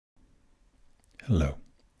Hello,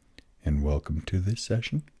 and welcome to this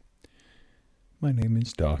session. My name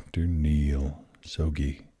is Dr. Neil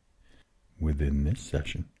Sogi. Within this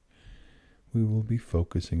session, we will be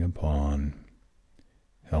focusing upon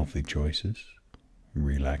healthy choices,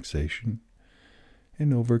 relaxation,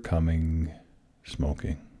 and overcoming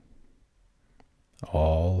smoking.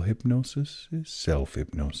 All hypnosis is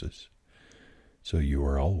self-hypnosis, so you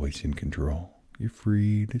are always in control. You're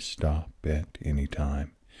free to stop at any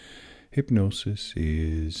time. Hypnosis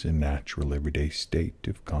is a natural everyday state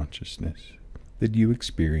of consciousness that you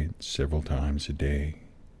experience several times a day,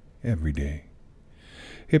 every day.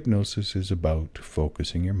 Hypnosis is about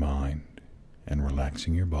focusing your mind and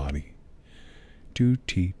relaxing your body to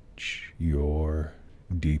teach your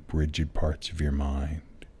deep, rigid parts of your mind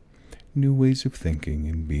new ways of thinking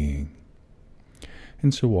and being.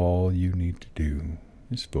 And so all you need to do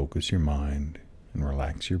is focus your mind and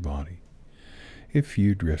relax your body. If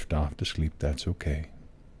you drift off to sleep, that's okay.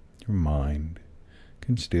 Your mind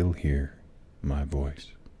can still hear my voice.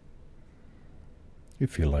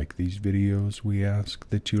 If you like these videos, we ask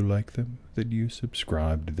that you like them, that you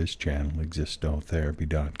subscribe to this channel,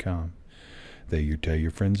 Existotherapy.com, that you tell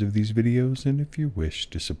your friends of these videos, and if you wish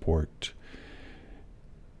to support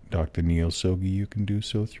Dr. Neil Sogi, you can do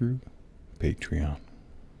so through Patreon.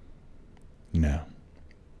 Now,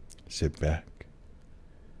 sit back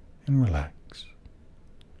and relax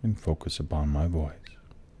and focus upon my voice.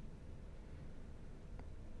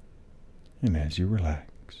 And as you relax,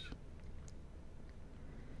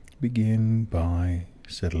 begin by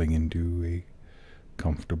settling into a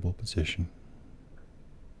comfortable position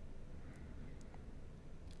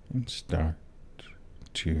and start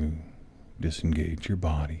to disengage your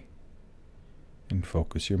body and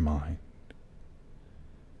focus your mind.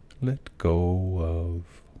 Let go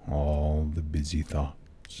of all the busy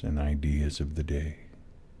thoughts and ideas of the day.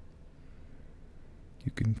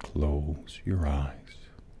 You can close your eyes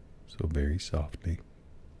so very softly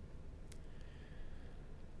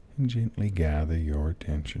and gently gather your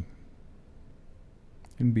attention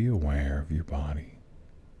and be aware of your body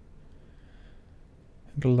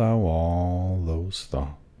and allow all those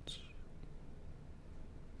thoughts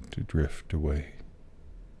to drift away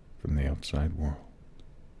from the outside world.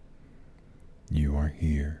 You are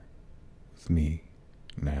here with me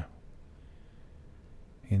now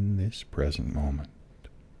in this present moment.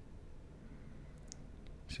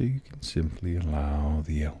 So you can simply allow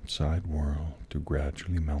the outside world to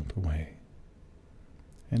gradually melt away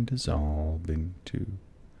and dissolve into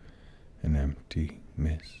an empty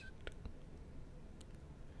mist.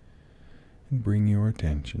 And bring your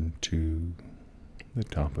attention to the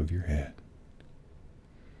top of your head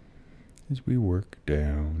as we work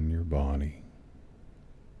down your body,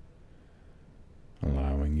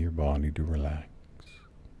 allowing your body to relax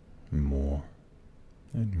more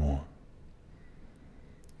and more.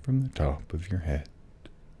 From the top of your head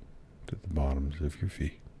to the bottoms of your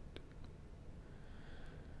feet.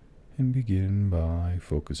 And begin by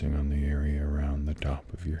focusing on the area around the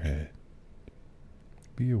top of your head.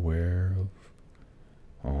 Be aware of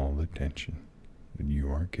all the tension that you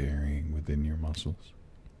are carrying within your muscles.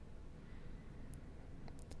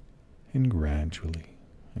 And gradually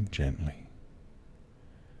and gently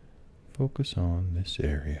focus on this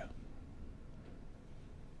area.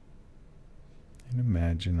 And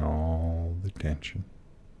imagine all the tension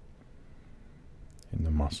in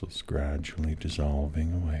the muscles gradually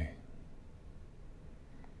dissolving away.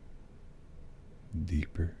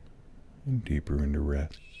 Deeper and deeper into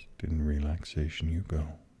rest and relaxation you go.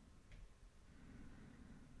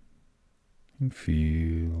 And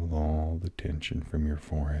feel all the tension from your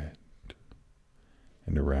forehead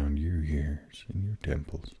and around your ears and your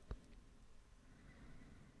temples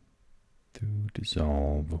to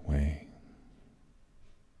dissolve away.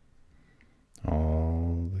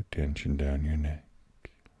 All the tension down your neck,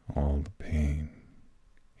 all the pain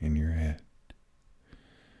in your head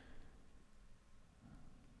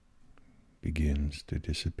begins to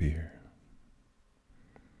disappear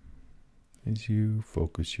as you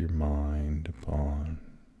focus your mind upon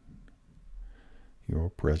your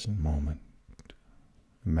present moment.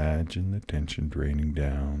 Imagine the tension draining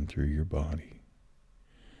down through your body.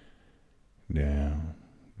 Down,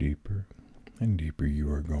 deeper and deeper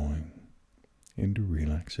you are going into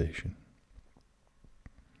relaxation.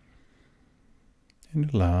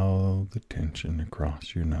 And allow the tension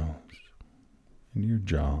across your nose and your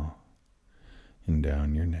jaw and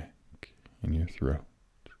down your neck and your throat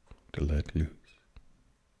to let loose.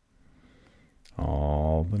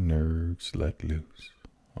 All the nerves let loose.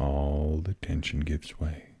 All the tension gives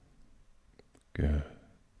way. Good.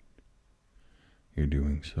 You're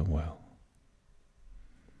doing so well.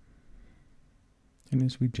 And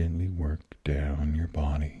as we gently work down your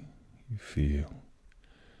body, you feel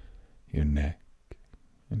your neck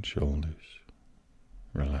and shoulders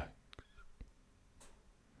relax.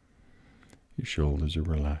 Your shoulders are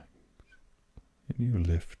relaxed, and you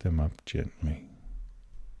lift them up gently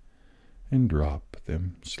and drop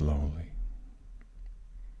them slowly,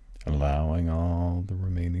 allowing all the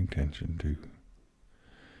remaining tension to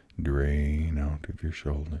drain out of your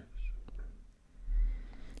shoulders.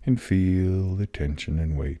 And feel the tension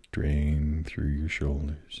and weight drain through your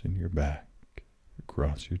shoulders and your back,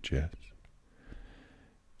 across your chest,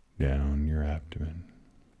 down your abdomen.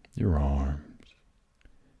 Your arms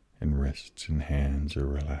and wrists and hands are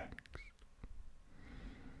relaxed.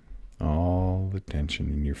 All the tension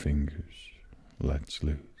in your fingers lets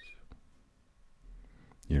loose.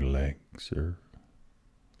 Your legs are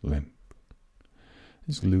limp,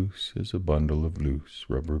 as loose as a bundle of loose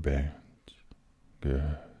rubber bands.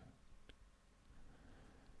 Good.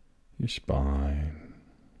 Your spine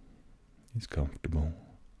is comfortable.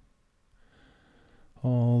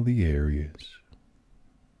 All the areas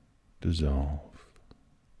dissolve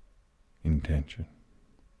in tension.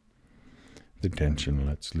 The tension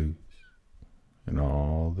lets loose, and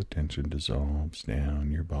all the tension dissolves down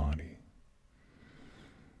your body,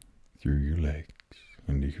 through your legs,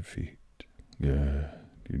 into your feet. Good.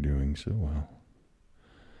 You're doing so well.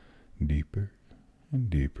 Deeper and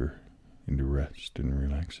deeper into rest and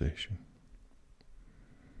relaxation.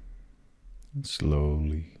 And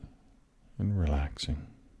slowly and relaxing,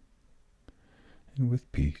 and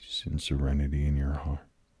with peace and serenity in your heart,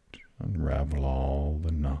 unravel all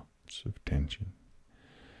the knots of tension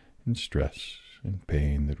and stress and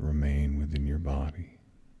pain that remain within your body.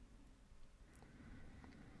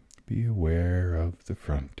 Be aware of the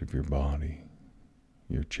front of your body,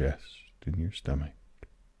 your chest and your stomach.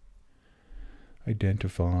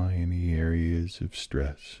 Identify any areas of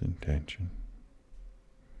stress and tension.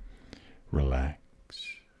 Relax.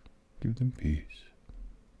 Give them peace.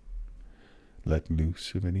 Let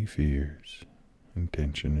loose of any fears and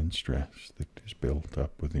tension and stress that is built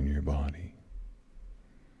up within your body.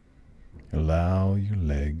 Allow your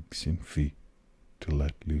legs and feet to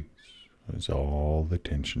let loose as all the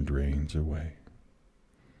tension drains away.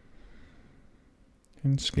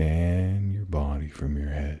 And scan your body from your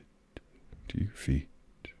head to your feet,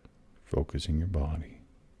 focusing your body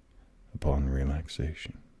upon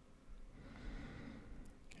relaxation.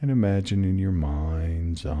 And imagine in your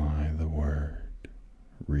mind's eye the word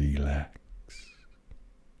relax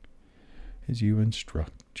as you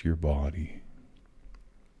instruct your body,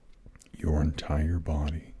 your entire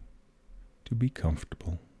body, to be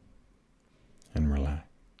comfortable and relaxed.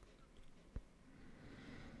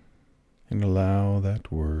 And allow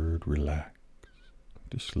that word relax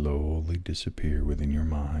to slowly disappear within your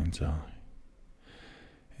mind's eye.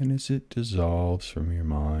 And as it dissolves from your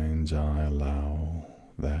mind's eye, allow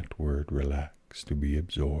that word relax to be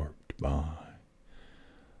absorbed by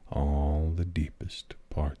all the deepest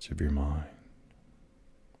parts of your mind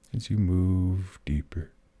as you move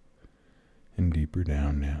deeper and deeper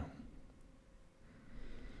down now.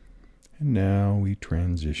 And now we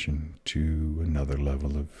transition to another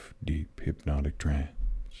level of deep hypnotic trance.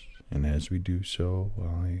 And as we do so,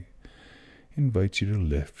 I invite you to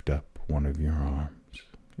lift up one of your arms.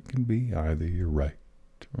 It can be either your right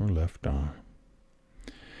or left arm.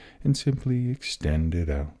 And simply extend it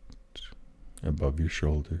out above your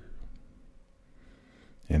shoulder.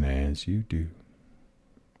 And as you do,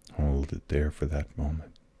 hold it there for that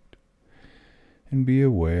moment. And be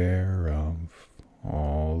aware of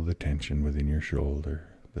all the tension within your shoulder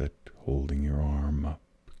that holding your arm up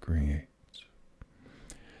creates.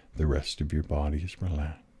 The rest of your body is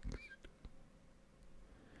relaxed.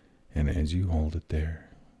 And as you hold it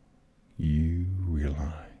there, you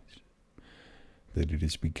realize that it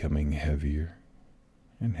is becoming heavier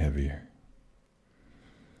and heavier.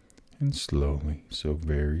 And slowly, so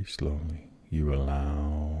very slowly, you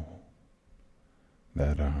allow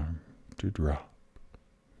that arm to drop.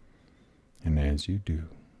 And as you do,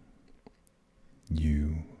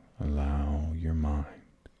 you allow your mind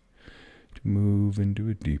to move into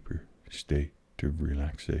a deeper state of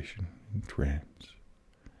relaxation and trance.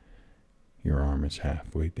 Your arm is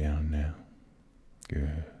halfway down now.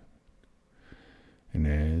 Good. And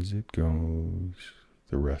as it goes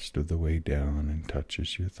the rest of the way down and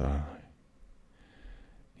touches your thigh,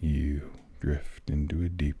 you drift into a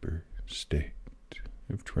deeper state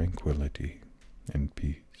of tranquility and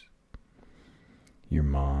peace. Your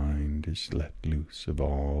mind is let loose of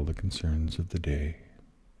all the concerns of the day.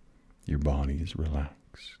 Your body is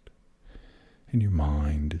relaxed, and your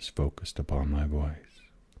mind is focused upon my voice.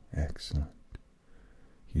 Excellent.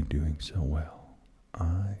 You're doing so well.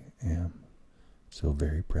 I am so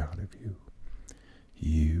very proud of you.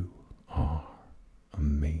 You are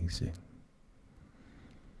amazing.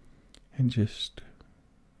 And just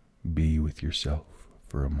be with yourself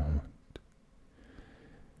for a moment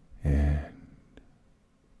and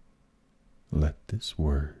let this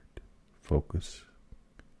word focus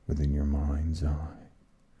within your mind's eye.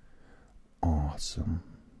 Awesome.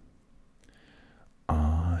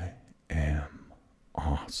 I am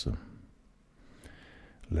awesome.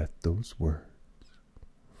 Let those words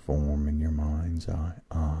form in your mind's eye.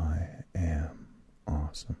 I am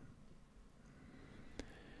awesome.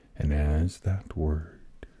 And as that word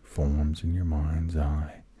forms in your mind's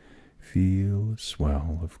eye, feel a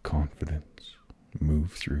swell of confidence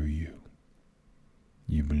move through you.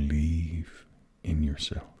 You believe in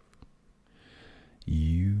yourself.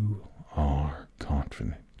 You are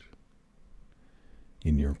confident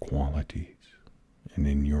in your qualities and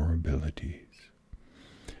in your abilities.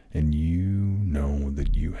 And you know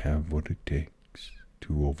that you have what it takes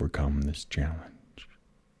to overcome this challenge.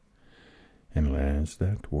 And as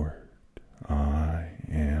that word, I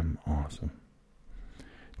am awesome,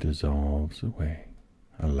 dissolves away,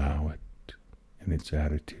 allow it and its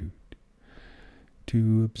attitude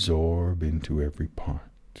to absorb into every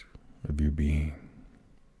part of your being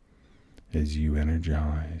as you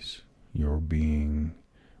energize your being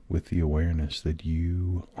with the awareness that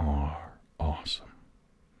you are awesome.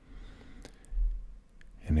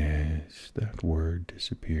 And as that word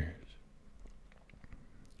disappears,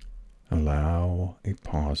 allow a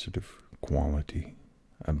positive quality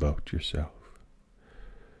about yourself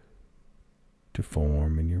to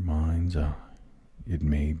form in your mind's eye. It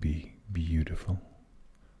may be beautiful,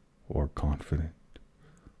 or confident,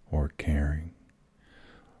 or caring,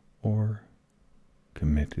 or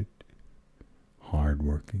committed,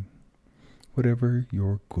 hardworking. Whatever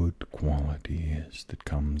your good quality is that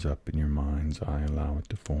comes up in your mind's eye, allow it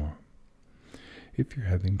to form. If you're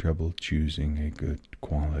having trouble choosing a good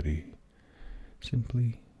quality,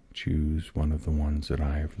 simply choose one of the ones that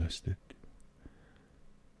I have listed.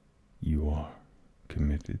 You are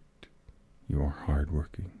committed. You are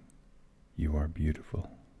hardworking. You are beautiful.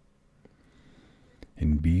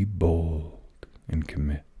 And be bold and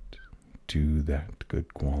commit to that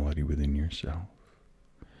good quality within yourself.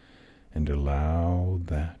 And allow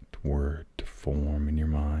that word to form in your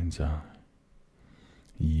mind's eye.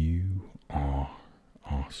 You are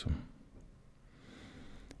awesome.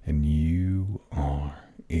 And you are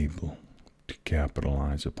able to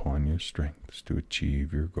capitalize upon your strengths to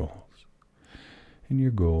achieve your goals. And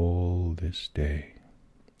your goal this day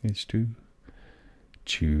is to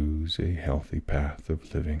choose a healthy path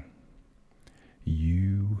of living.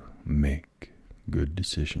 You make good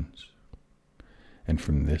decisions. And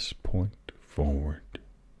from this point forward,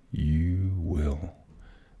 you will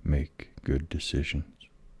make good decisions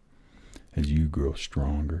as you grow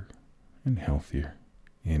stronger and healthier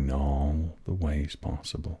in all the ways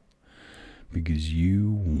possible, because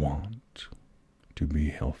you want to be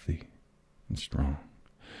healthy and strong,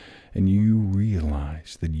 and you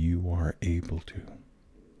realize that you are able to.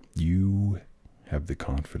 You have the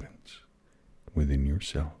confidence within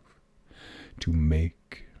yourself to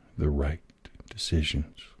make the right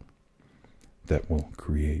decisions that will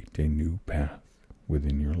create a new path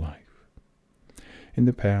within your life. In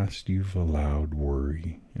the past, you've allowed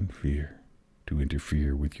worry and fear to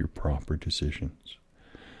interfere with your proper decisions.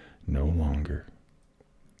 No longer.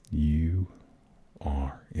 You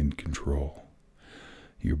are in control.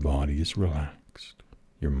 Your body is relaxed.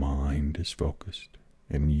 Your mind is focused.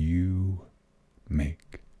 And you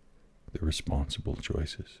make the responsible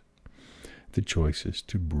choices. The choices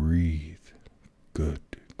to breathe good,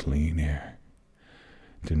 clean air.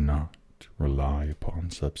 To not rely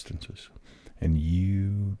upon substances. And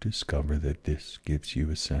you discover that this gives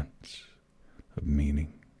you a sense of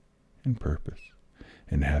meaning and purpose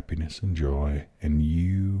and happiness and joy, and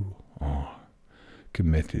you are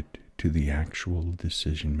committed to the actual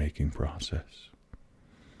decision-making process.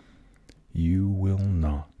 You will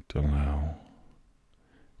not allow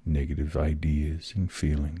negative ideas and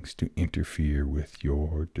feelings to interfere with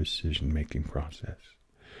your decision-making process.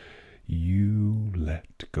 You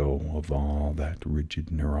let go of all that rigid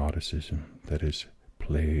neuroticism that has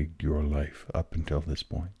plagued your life up until this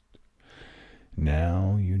point.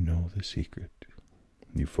 Now you know the secret.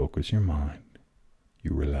 You focus your mind,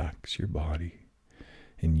 you relax your body,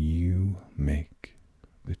 and you make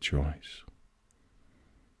the choice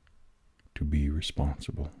to be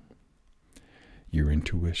responsible. Your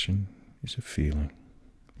intuition is a feeling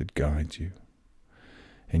that guides you,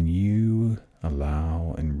 and you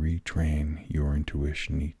allow and retrain your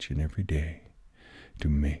intuition each and every day to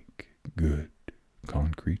make good,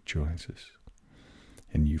 concrete choices.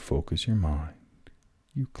 And you focus your mind,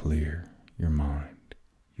 you clear your mind,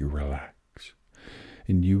 you relax,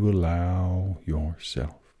 and you allow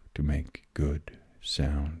yourself to make good,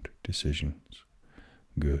 sound decisions,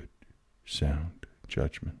 good, sound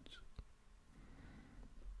judgments.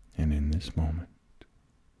 And in this moment,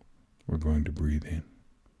 we're going to breathe in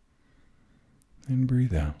and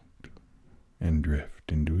breathe out and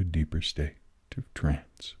drift into a deeper state of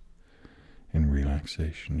trance and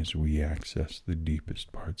relaxation as we access the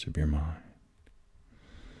deepest parts of your mind.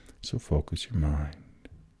 So focus your mind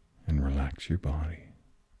and relax your body.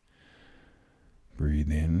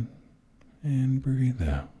 Breathe in and breathe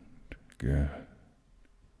out. Good.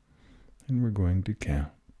 And we're going to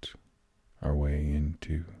count our way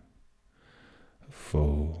into a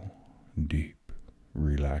full, deep,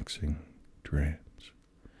 relaxing trance.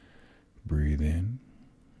 Breathe in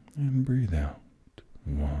and breathe out.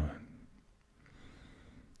 1.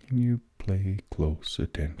 And you pay close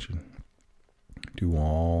attention to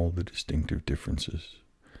all the distinctive differences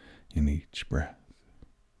in each breath.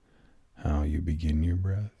 How you begin your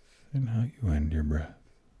breath and how you end your breath.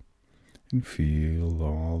 And feel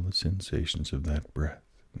all the sensations of that breath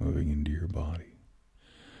moving into your body.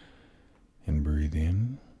 And breathe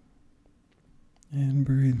in and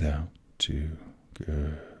breathe out. 2.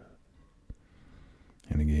 Good.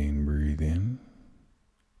 And again, breathe in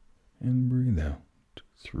and breathe out.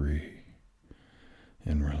 3.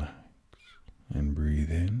 And relax. And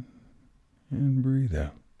breathe in and breathe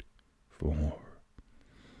out. 4.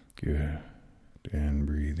 Good. And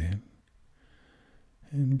breathe in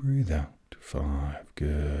and breathe out. 5.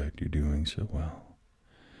 Good. You're doing so well.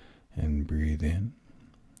 And breathe in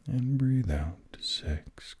and breathe out.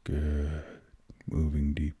 6. Good.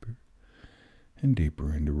 Moving deeper and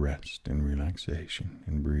deeper into rest and relaxation.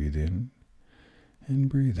 And breathe in and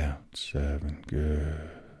breathe out. 7. Good.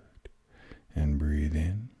 And breathe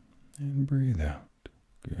in and breathe out.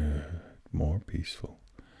 Good. More peaceful.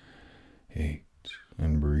 8.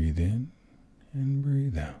 And breathe in and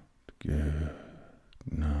breathe out. Good.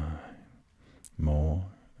 9. More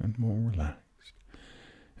and more relaxed.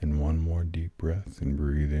 And one more deep breath and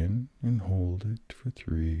breathe in and hold it for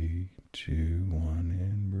 3, 2, 1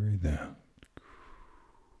 and breathe out.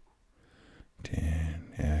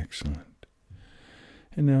 10. Excellent.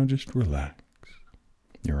 And now just relax.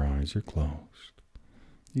 Your eyes are closed.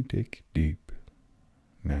 You take deep,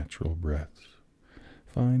 natural breaths.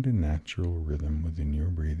 Find a natural rhythm within your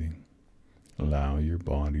breathing. Allow your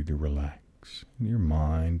body to relax and your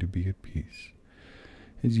mind to be at peace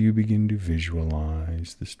as you begin to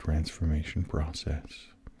visualize this transformation process.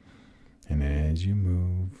 And as you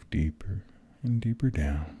move deeper and deeper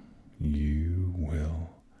down, you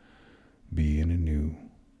will be in a new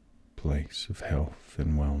place of health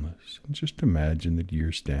and wellness. And just imagine that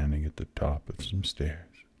you're standing at the top of some stairs.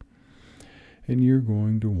 And you're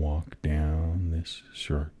going to walk down this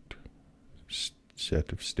short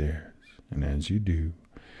set of stairs. And as you do,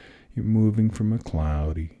 you're moving from a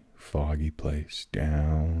cloudy, foggy place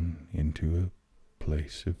down into a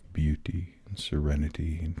place of beauty and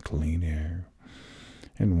serenity and clean air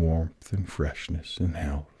and warmth and freshness and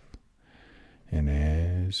health. And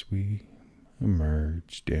as we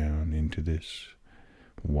emerge down into this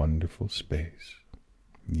wonderful space,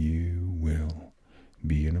 you will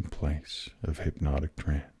be in a place of hypnotic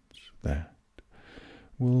trance that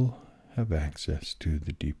will have access to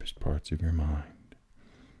the deepest parts of your mind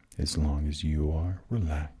as long as you are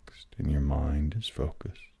relaxed and your mind is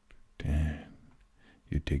focused. 10.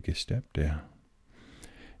 You take a step down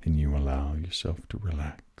and you allow yourself to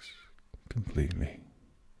relax completely.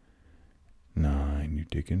 9. You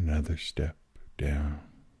take another step down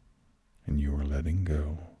and you are letting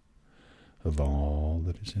go of all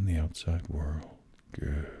that is in the outside world.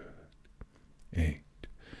 Good. 8.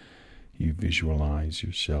 You visualize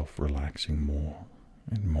yourself relaxing more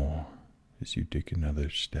and more as you take another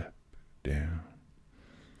step down.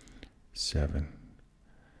 7.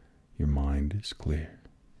 Your mind is clear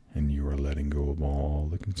and you are letting go of all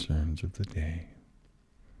the concerns of the day.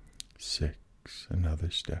 6. Another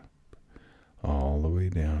step all the way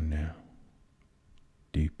down now.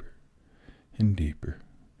 Deeper and deeper.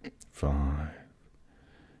 5.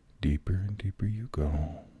 Deeper and deeper you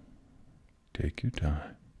go. Take your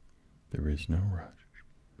time. There is no rush.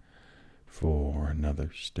 4.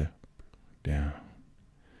 Another step down.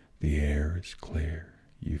 The air is clear.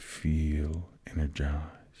 You feel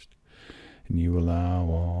energized. And you allow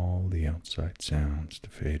all the outside sounds to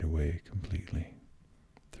fade away completely.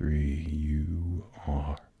 3. You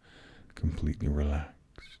are completely relaxed.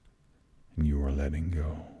 and you are letting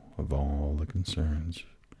go of all the concerns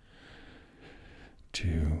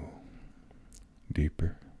to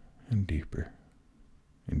deeper and deeper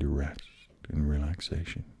into rest and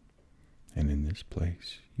relaxation. And in this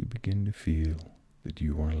place, you begin to feel that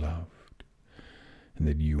you are loved and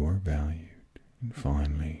that you are valued. And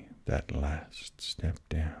finally, that last step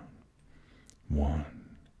down,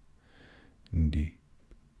 one, deep,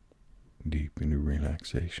 deep into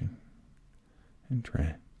relaxation and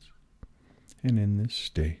trance. And in this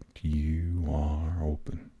state, you are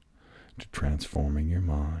open to transforming your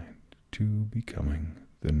mind to becoming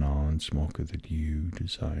the non-smoker that you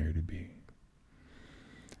desire to be.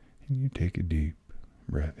 And you take a deep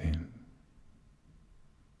breath in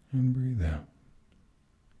and breathe out,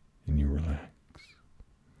 and you relax.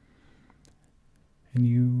 And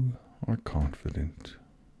you are confident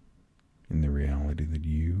in the reality that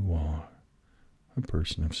you are a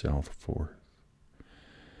person of self-worth,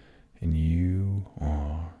 and you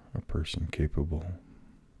are a person capable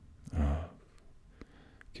of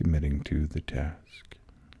committing to the task.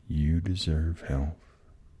 You deserve health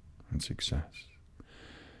and success.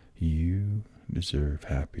 You deserve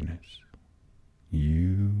happiness.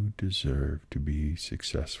 You deserve to be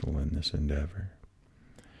successful in this endeavor.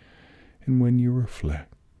 And when you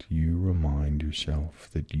reflect, you remind yourself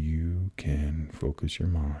that you can focus your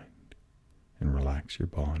mind and relax your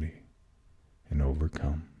body and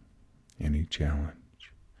overcome any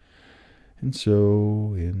challenge. And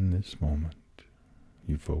so, in this moment,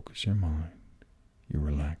 you focus your mind, you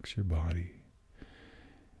relax your body,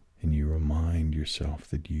 and you remind yourself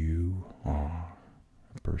that you are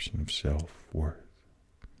a person of self-worth,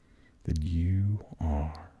 that you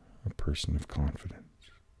are a person of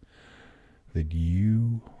confidence, that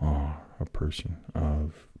you are a person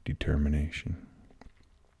of determination.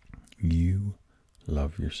 You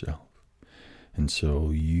love yourself, and so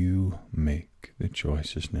you make the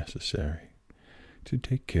choices necessary to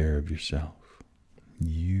take care of yourself.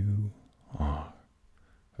 You are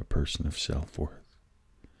a person of self-worth,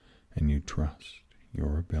 and you trust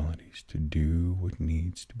your abilities to do what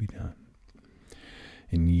needs to be done.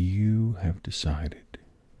 And you have decided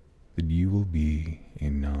that you will be a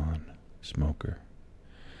non-smoker.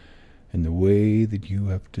 And the way that you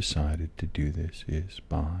have decided to do this is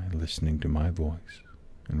by listening to my voice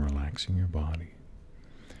and relaxing your body.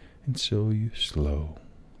 And so you slow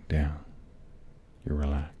down, you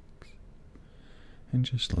relax, and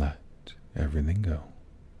just let everything go.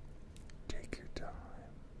 Take your time.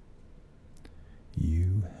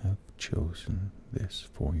 You have chosen this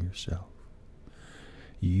for yourself.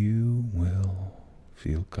 You will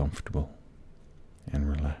feel comfortable and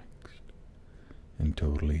relaxed and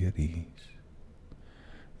totally at ease.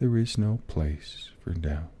 There is no place for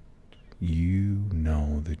doubt. You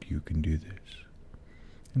know that you can do this,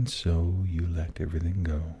 and so you let everything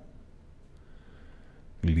go.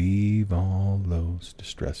 Leave all those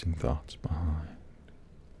distressing thoughts behind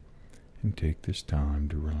and take this time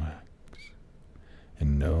to relax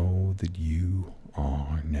and know that you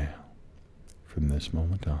are now, from this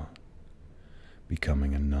moment on,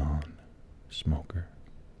 becoming a non-smoker.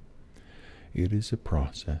 It is a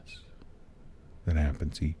process that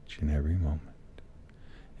happens each and every moment.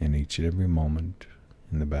 And each and every moment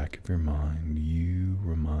in the back of your mind, you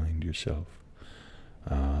remind yourself,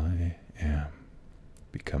 I am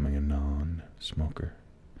becoming a non-smoker.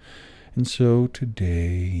 And so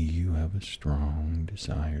today you have a strong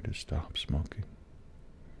desire to stop smoking.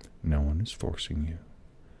 No one is forcing you.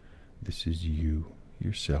 This is you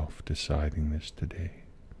yourself deciding this today.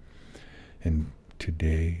 And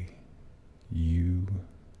today you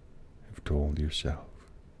have told yourself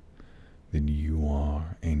that you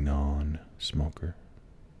are a non-smoker.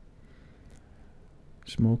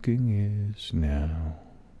 Smoking is now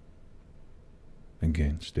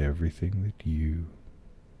against everything that you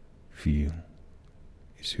feel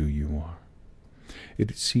is who you are.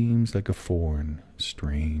 It seems like a foreign,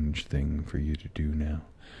 strange thing for you to do now.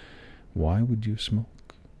 Why would you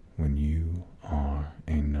smoke when you are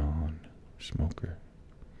a non-smoker?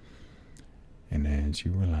 And as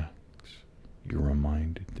you relax, you're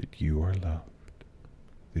reminded that you are loved,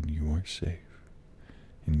 that you are safe,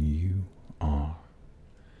 and you are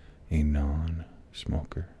a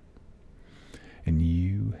non-smoker. And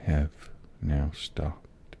you have now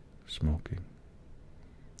stopped smoking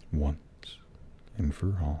once and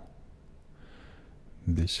for all.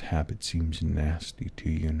 This habit seems nasty to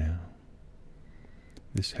you now.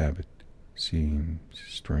 This habit seems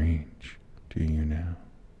strange to you now,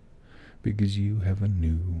 because you have a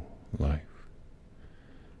new life,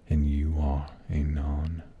 and you are a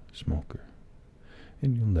non-smoker,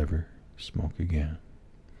 and you'll never smoke again.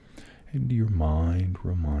 And your mind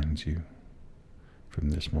reminds you from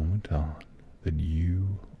this moment on that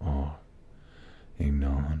you are a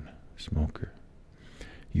non-smoker.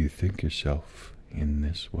 You think yourself in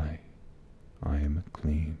this way: I am a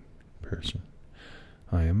clean person.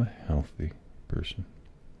 I am a healthy person.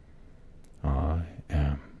 I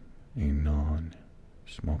am a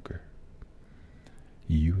non-smoker.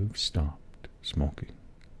 You have stopped smoking,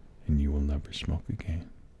 and you will never smoke again.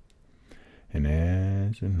 And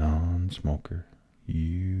as a non-smoker,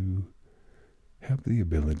 you have the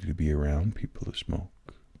ability to be around people who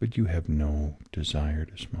smoke, but you have no desire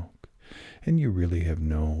to smoke, and you really have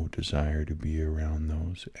no desire to be around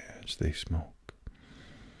those as they smoke.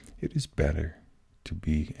 It is better to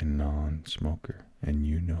be a non-smoker, and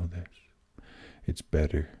you know this. It's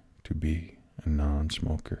better to be a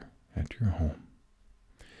non-smoker at your home.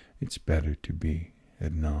 It's better to be a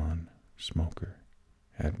non-smoker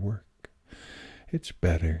at work. It's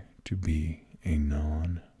better to be a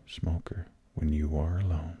non-smoker when you are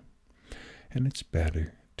alone. And it's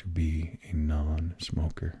better to be a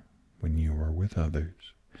non-smoker when you are with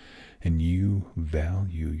others. And you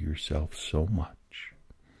value yourself so much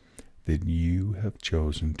that you have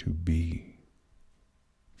chosen to be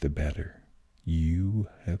the better. You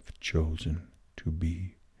have chosen to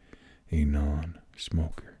be a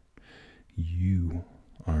non-smoker. You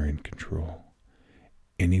are in control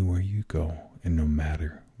anywhere you go, and no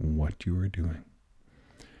matter what you are doing,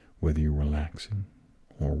 whether you're relaxing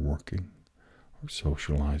or working or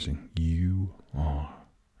socializing, you are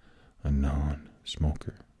a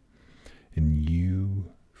non-smoker, and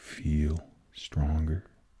you feel stronger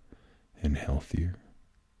and healthier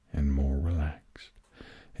and more relaxed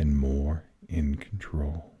and more in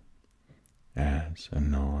control as a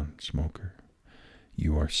non-smoker.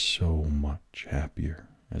 You are so much happier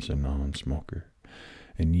as a non-smoker,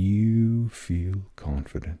 and you feel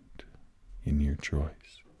confident in your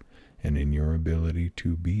choice and in your ability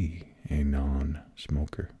to be a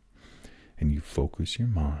non-smoker. And you focus your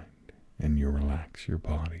mind, and you relax your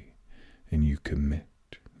body, and you commit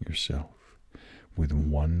yourself with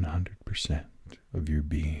 100% of your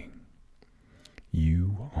being.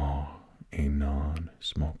 You are a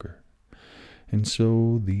non-smoker. And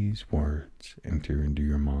so these words enter into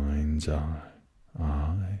your mind's eye.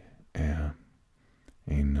 I am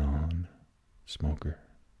a non-smoker.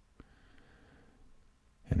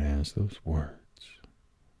 And as those words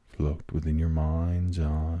float within your mind's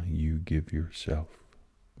eye, you give yourself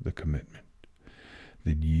the commitment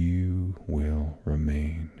that you will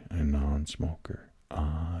remain a non-smoker.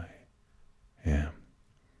 I am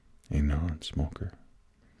a non-smoker.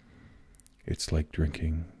 It's like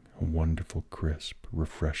drinking a wonderful, crisp,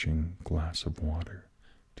 refreshing glass of water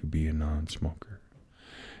to be a non-smoker.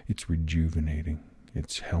 It's rejuvenating,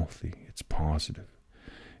 it's healthy, it's positive,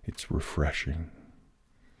 it's refreshing.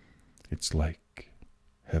 It's like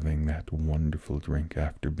having that wonderful drink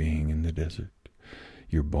after being in the desert.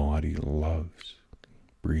 Your body loves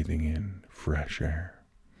breathing in fresh air,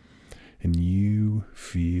 and you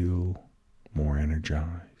feel more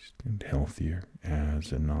energized and healthier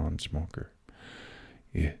as a non-smoker.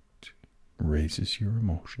 It raises your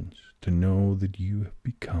emotions to know that you have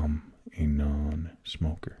become a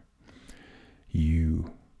non-smoker.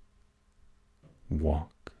 You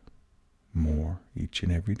walk more each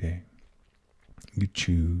and every day. You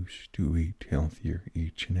choose to eat healthier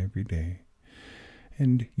each and every day.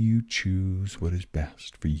 And you choose what is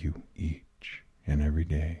best for you each and every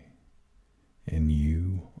day. And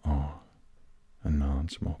you are a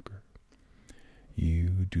non-smoker.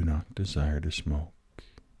 You do not desire to smoke.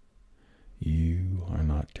 You are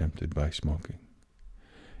not tempted by smoking.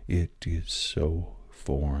 It is so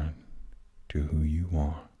foreign to who you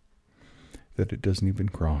are that it doesn't even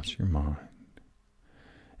cross your mind.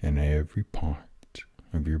 And every part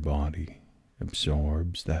of your body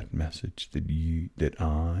absorbs that message that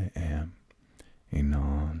I am a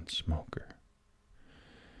non-smoker.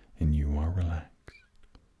 And you are relaxed.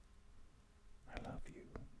 I love you.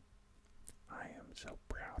 I am so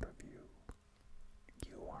proud of you.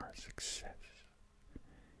 You are a success.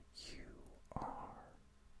 You are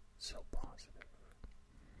so positive.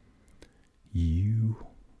 You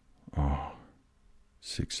are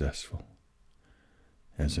successful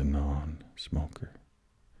as a non-smoker.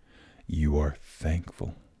 You are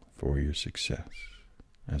thankful for your success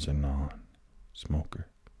as a non-smoker.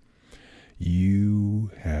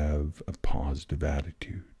 You have a positive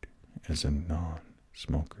attitude as a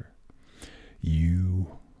non-smoker.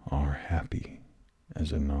 You are happy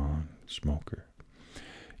as a non-smoker.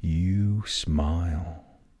 You smile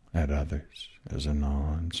at others as a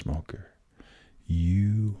non-smoker.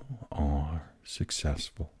 You are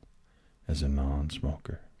successful as a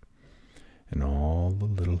non-smoker. And all the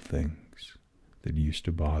little things that used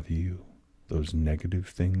to bother you, those negative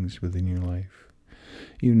things within your life,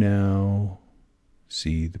 you now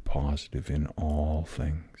see the positive in all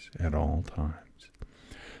things at all times.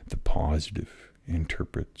 The positive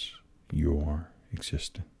interprets your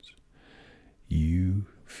existence. You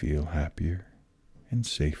feel happier and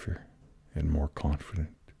safer and more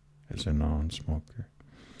confident as a non-smoker.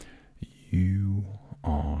 You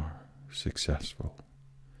are successful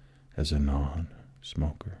as a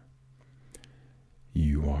non-smoker.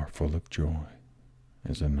 You are full of joy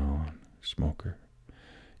as a non-smoker.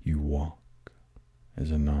 You walk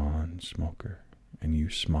as a non-smoker, and you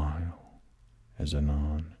smile as a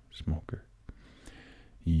non-smoker.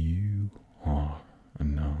 You are a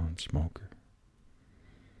non-smoker.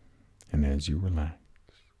 And as you relax,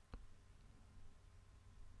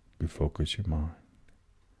 you focus your mind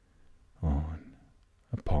on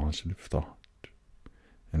a positive thought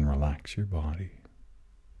and relax your body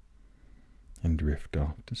and drift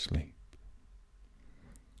off to sleep,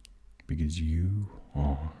 because you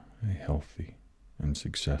are a healthy and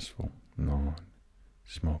successful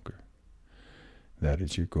non-smoker. That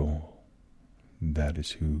is your goal. That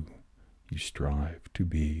is who you strive to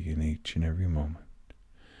be in each and every moment.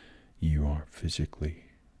 You are physically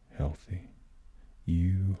healthy.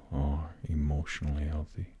 You are emotionally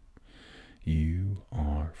healthy. You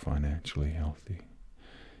are financially healthy.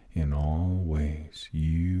 In all ways,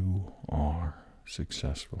 you are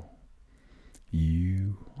successful.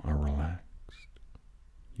 You are relaxed.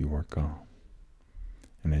 You are calm.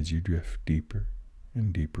 And as you drift deeper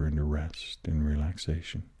and deeper into rest and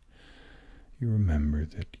relaxation, you remember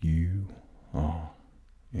that you are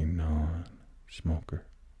a non-smoker.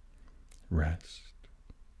 Rest,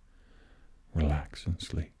 relax, and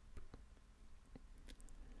sleep.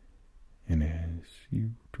 And as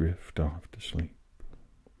you drift off to sleep,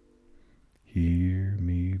 hear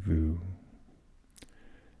me voo,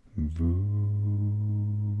 voo,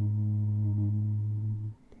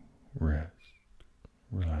 rest,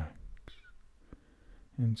 relax,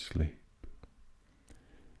 and sleep.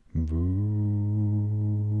 Voo,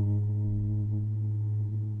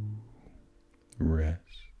 rest,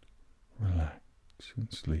 relax,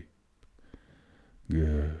 and sleep.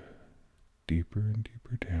 Good. Deeper and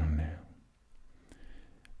deeper down now.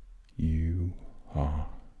 You are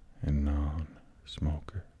a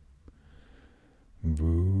non-smoker.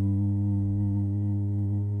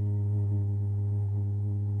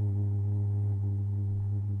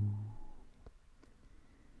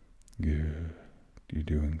 Good. You're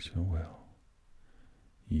doing so well.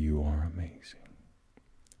 You are amazing.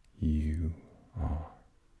 You are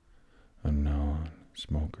a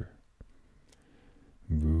non-smoker.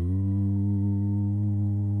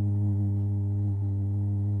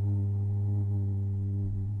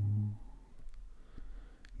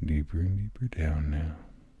 Deeper and deeper down now.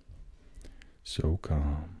 So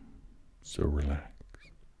calm, so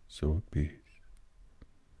relaxed, so at peace.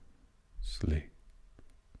 Sleep,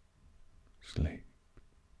 sleep,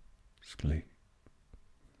 sleep.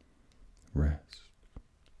 Rest,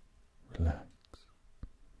 relax,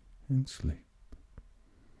 and sleep.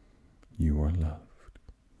 You are loved.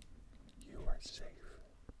 You are safe.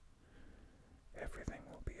 Everything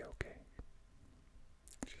will be okay.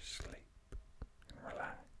 Just sleep and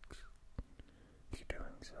relax. You're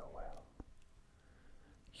doing so well.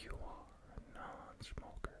 You are a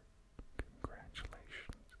non-smoker.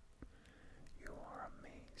 Congratulations. You are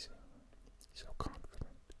amazing. So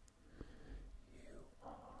confident. You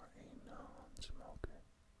are a non-smoker.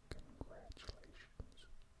 Congratulations.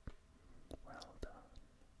 Well done.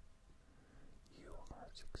 You are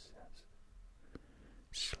a success.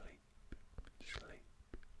 Sleep, sleep,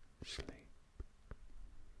 sleep.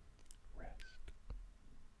 Rest,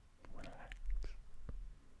 relax,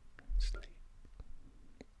 and sleep.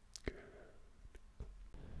 Good.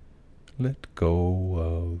 Let go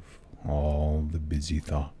of all the busy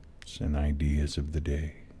thoughts and ideas of the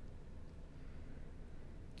day.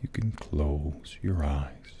 You can close your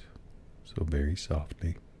eyes so very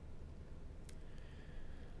softly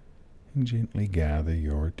and gently gather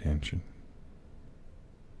your attention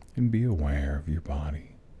and be aware of your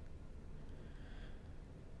body,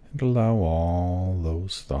 and allow all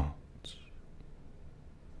those thoughts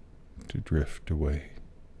to drift away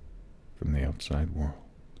from the outside world.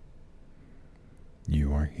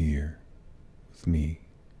 You are here with me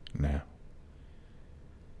now,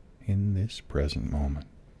 in this present moment.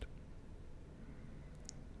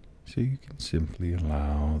 So you can simply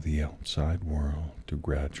allow the outside world to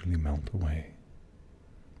gradually melt away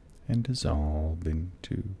and dissolve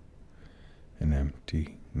into an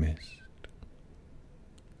empty mist.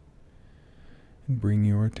 And bring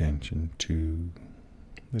your attention to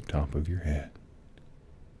the top of your head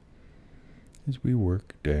as we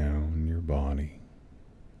work down your body,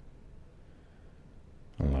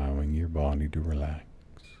 allowing your body to relax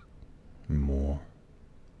more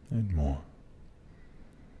and more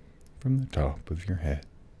from the top of your head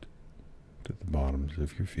to the bottoms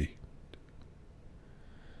of your feet.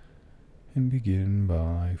 And begin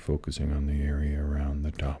by focusing on the area around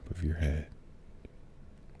the top of your head.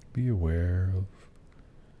 Be aware of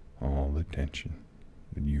all the tension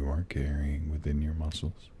that you are carrying within your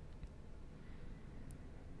muscles.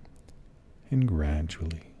 And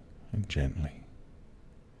gradually and gently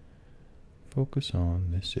focus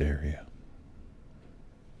on this area.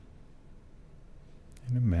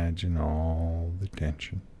 And imagine all the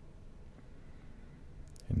tension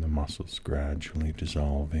in the muscles gradually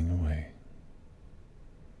dissolving away.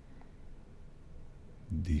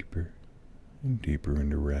 Deeper and deeper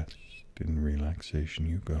into rest and relaxation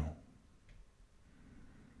you go.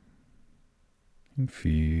 And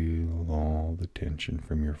feel all the tension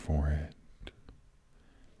from your forehead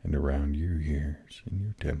and around your ears and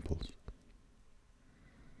your temples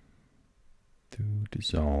to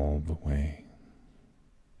dissolve away.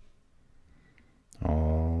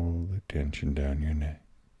 All the tension down your neck,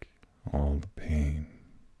 all the pain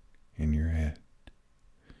in your head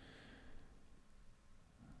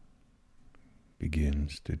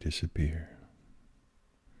begins to disappear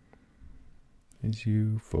as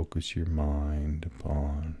you focus your mind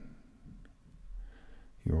upon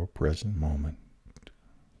your present moment.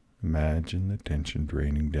 Imagine the tension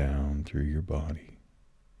draining down through your body.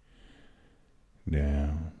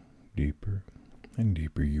 Down, deeper and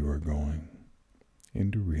deeper you are going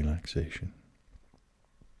into relaxation.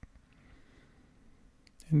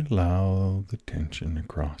 And allow the tension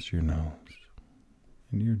across your nose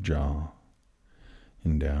and your jaw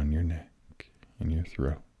and down your neck and your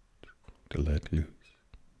throat to let loose.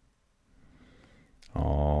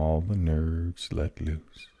 All the nerves let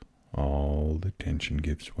loose. All the tension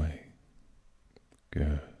gives way.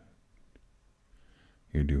 Good.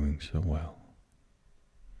 You're doing so well.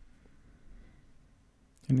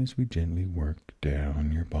 And as we gently work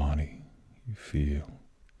down your body, you feel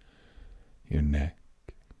your neck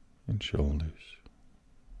and shoulders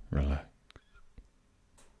relax.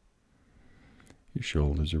 Your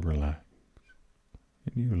shoulders are relaxed,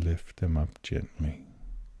 and you lift them up gently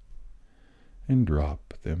and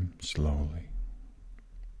drop them slowly,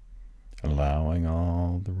 allowing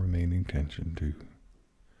all the remaining tension to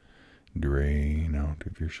drain out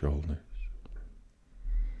of your shoulders.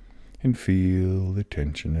 And feel the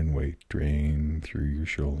tension and weight drain through your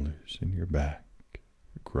shoulders and your back,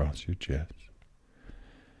 across your chest,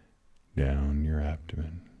 down your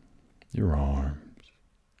abdomen. Your arms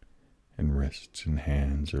and wrists and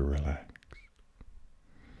hands are relaxed.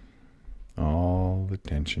 All the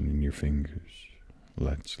tension in your fingers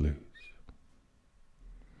lets loose.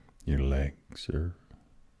 Your legs are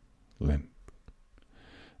limp,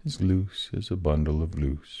 as loose as a bundle of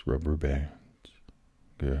loose rubber bands.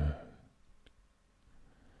 Good.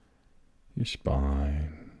 Your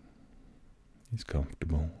spine is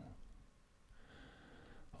comfortable.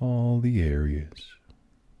 All the areas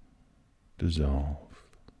dissolve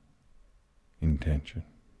in tension.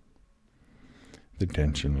 The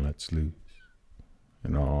tension lets loose,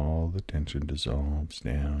 and all the tension dissolves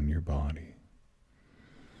down your body,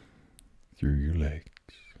 through your legs,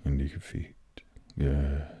 into your feet.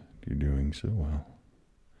 Good. You're doing so well.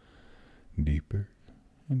 Deeper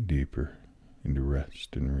and deeper into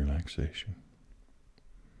rest and relaxation.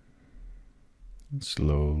 And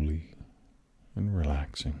slowly and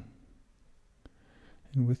relaxing,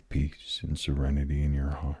 and with peace and serenity in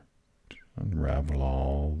your heart, unravel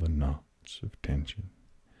all the knots of tension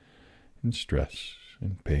and stress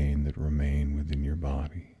and pain that remain within your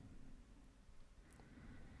body.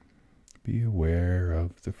 Be aware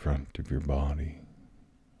of the front of your body,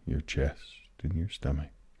 your chest and your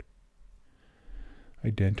stomach.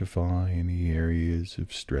 Identify any areas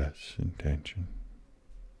of stress and tension.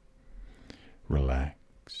 Relax.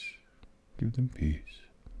 Give them peace.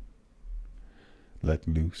 Let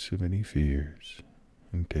loose of any fears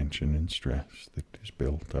and tension and stress that is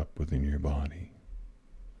built up within your body.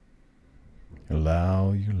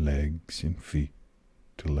 Allow your legs and feet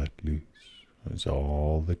to let loose as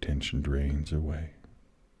all the tension drains away.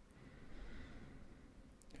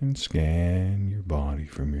 And scan your body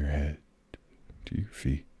from your head to your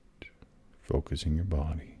feet, focusing your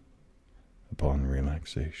body upon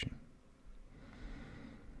relaxation.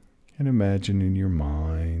 And imagine in your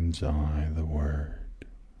mind's eye the word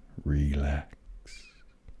relax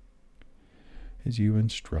as you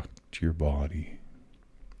instruct your body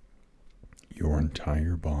your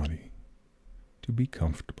entire body to be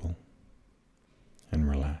comfortable and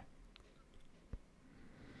relaxed.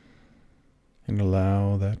 And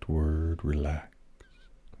allow that word relax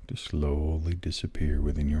to slowly disappear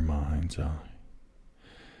within your mind's eye.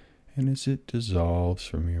 And as it dissolves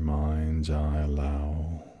from your mind's eye,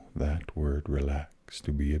 allow that word relax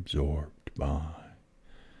to be absorbed by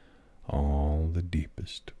all the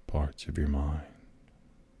deepest parts of your mind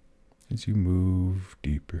as you move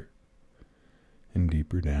deeper and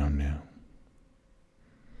deeper down now.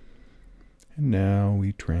 And now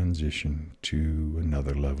we transition to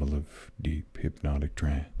another level of deep hypnotic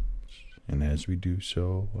trance. And as we do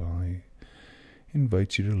so, I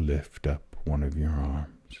invite you to lift up one of your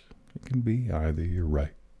arms. It can be either your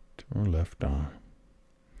right or left arm.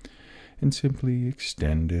 And simply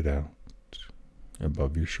extend it out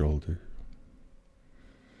above your shoulder.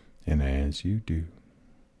 And as you do,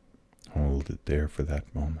 hold it there for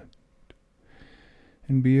that moment.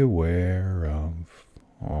 And be aware of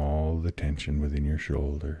all the tension within your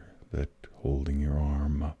shoulder that holding your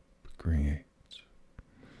arm up creates.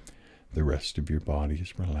 The rest of your body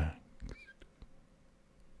is relaxed.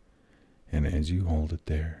 And as you hold it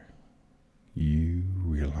there, you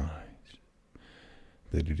realize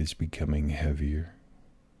that it is becoming heavier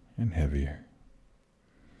and heavier.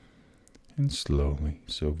 And slowly,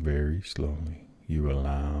 so very slowly, you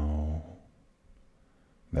allow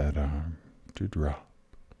that arm to drop.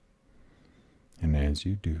 And as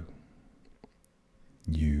you do,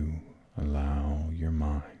 you allow your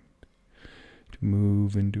mind to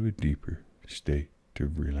move into a deeper state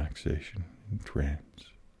of relaxation and trance.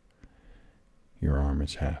 Your arm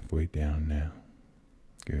is halfway down now.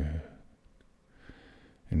 Good.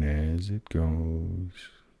 And as it goes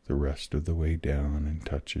the rest of the way down and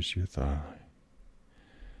touches your thigh,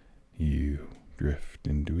 you drift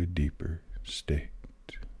into a deeper state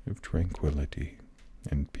of tranquility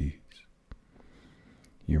and peace.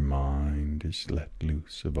 Your mind is let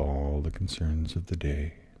loose of all the concerns of the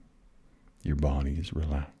day. Your body is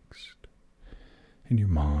relaxed, and your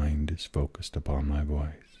mind is focused upon my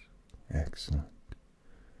voice. Excellent.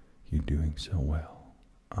 You're doing so well.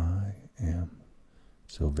 I am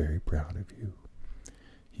so very proud of you.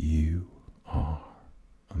 You are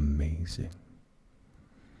amazing.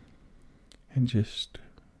 And just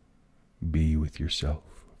be with yourself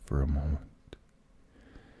for a moment.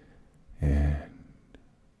 And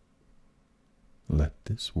let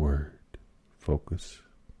this word focus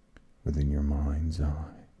within your mind's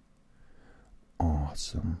eye.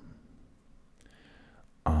 Awesome.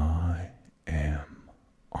 I am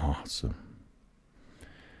awesome.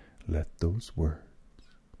 Let those words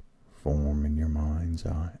form in your mind's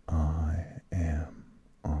eye. I am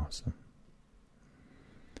awesome.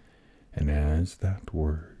 And as that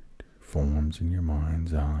word forms in your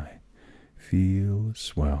mind's eye, feel a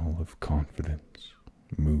swell of confidence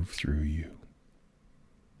move through you.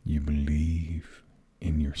 You believe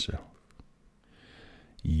in yourself.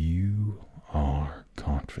 You are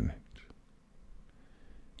confident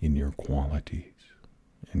in your qualities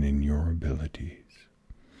and in your abilities.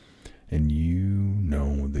 And you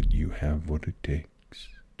know that you have what it takes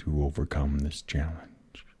to overcome this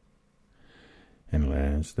challenge. And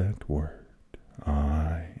as that word,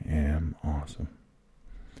 I am awesome,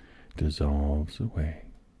 dissolves away,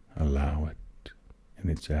 allow it and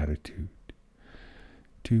its attitude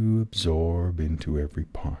to absorb into every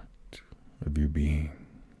part of your being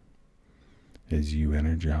as you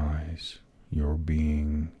energize your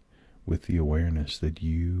being with the awareness that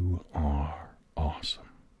you are awesome.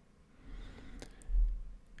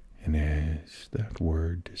 And as that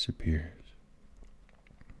word disappears,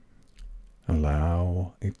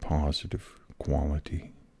 allow a positive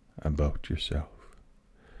quality about yourself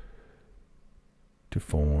to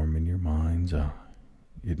form in your mind's eye.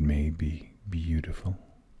 It may be beautiful,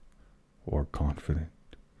 or confident,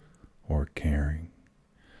 or caring,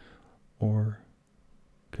 or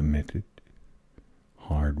committed,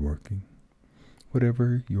 hardworking.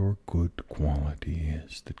 Whatever your good quality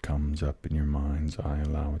is that comes up in your mind's eye,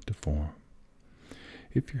 allow it to form.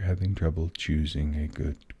 If you're having trouble choosing a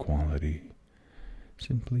good quality,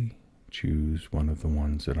 simply choose one of the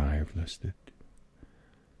ones that I have listed.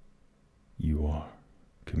 You are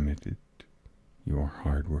committed. You are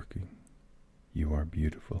hardworking. You are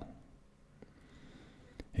beautiful.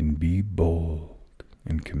 And be bold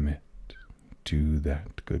and commit to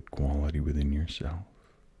that good quality within yourself.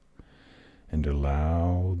 And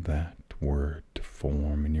allow that word to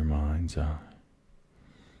form in your mind's eye.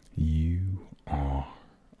 You are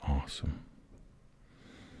awesome.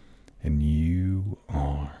 And you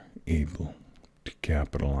are able to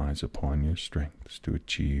capitalize upon your strengths to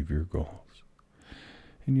achieve your goals.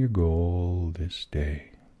 And your goal this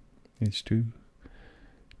day is to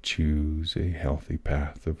choose a healthy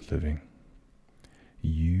path of living.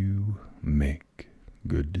 You make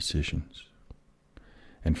good decisions.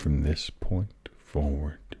 And from this point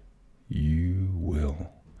forward, you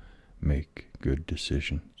will make good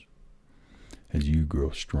decisions as you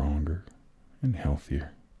grow stronger and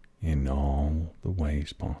healthier in all the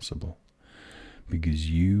ways possible, because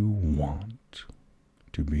you want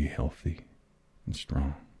to be healthy and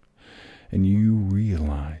strong, and you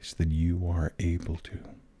realize that you are able to.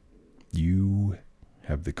 You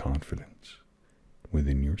have the confidence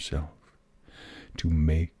within yourself to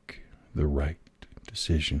make the right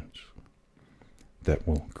decisions that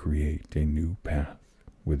will create a new path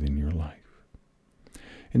within your life.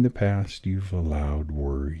 In the past, you've allowed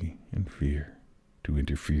worry and fear to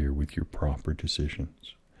interfere with your proper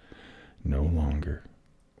decisions. No longer.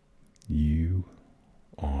 You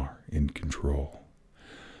are in control.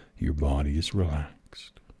 Your body is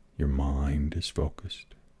relaxed. Your mind is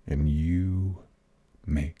focused. And you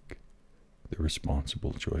make the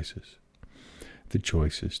responsible choices. The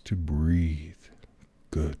choices to breathe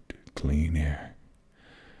good, clean air.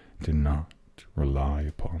 To not rely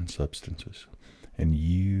upon substances. And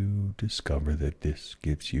you discover that this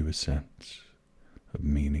gives you a sense of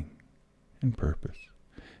meaning and purpose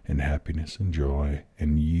and happiness and joy,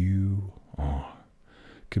 and you are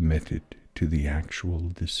committed to the actual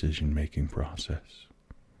decision-making process.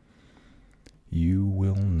 You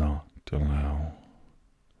will not allow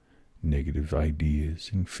negative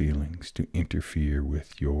ideas and feelings to interfere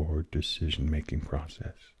with your decision-making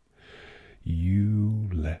process. You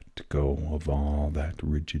let go of all that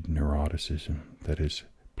rigid neuroticism that has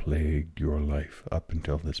plagued your life up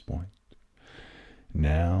until this point.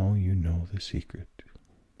 Now you know the secret.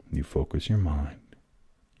 You focus your mind,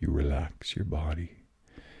 you relax your body,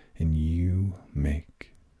 and you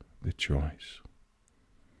make the choice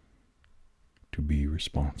to be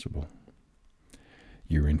responsible.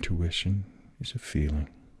 Your intuition is a feeling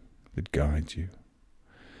that guides you,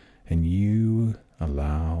 and you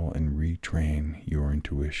allow and retrain your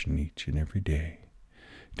intuition each and every day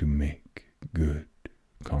to make good,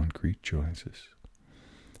 concrete choices.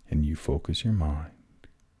 And you focus your mind,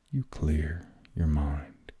 you clear your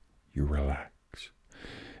mind, you relax,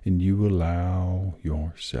 and you allow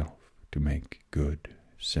yourself to make good,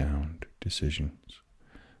 sound decisions,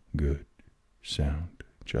 good, sound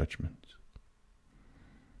judgments.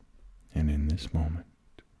 And in this moment,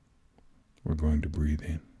 we're going to breathe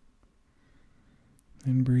in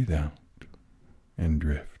and breathe out and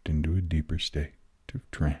drift into a deeper state of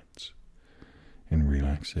trance and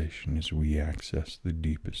relaxation as we access the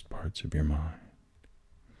deepest parts of your mind.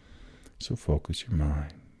 So focus your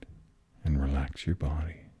mind and relax your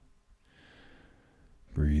body.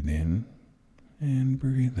 Breathe in and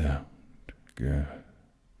breathe out. Good.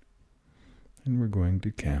 And we're going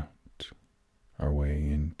to count our way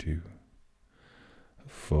into a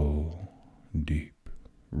full, deep,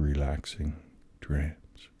 relaxing trance.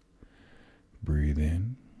 Breathe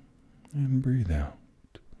in and breathe out.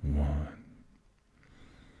 1.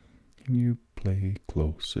 And you pay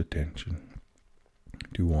close attention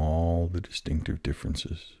to all the distinctive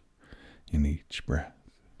differences in each breath.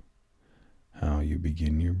 How you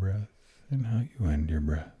begin your breath and how you end your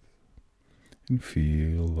breath. And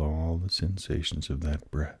feel all the sensations of that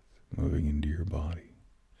breath moving into your body.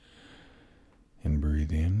 And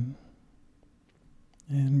breathe in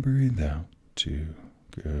and breathe out. 2.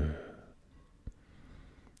 Good.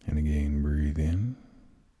 And again, breathe in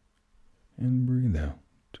and breathe out.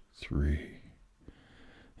 3.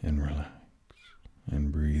 And relax.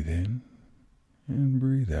 And breathe in and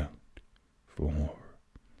breathe out. 4.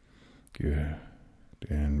 Good.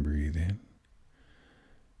 And breathe in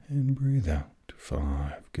and breathe out.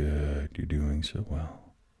 5. Good. You're doing so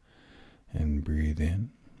well. And breathe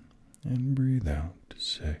in and breathe out.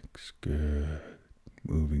 6. Good.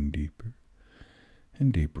 Moving deeper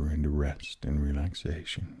and deeper into rest and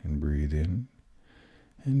relaxation. And breathe in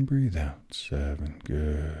and breathe out. 7.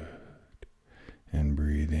 Good. And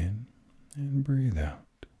breathe in and breathe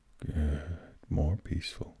out. Good. More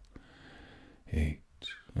peaceful. 8.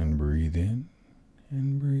 And breathe in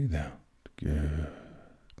and breathe out. Good.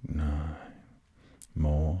 9.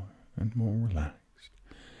 More and more relaxed.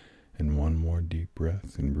 And one more deep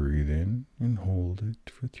breath and breathe in and hold it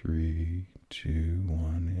for 3, 2,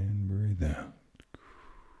 1 and breathe out.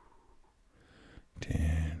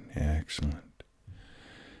 10. Excellent.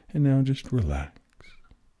 And now just relax.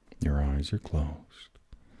 Your eyes are closed.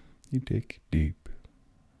 You take deep,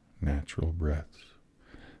 natural breaths.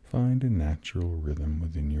 Find a natural rhythm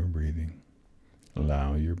within your breathing.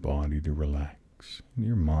 Allow your body to relax relax and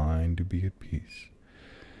your mind to be at peace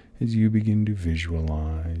as you begin to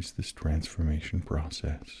visualize this transformation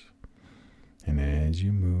process. And as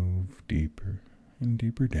you move deeper and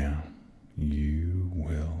deeper down, you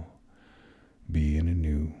will be in a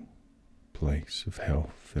new place of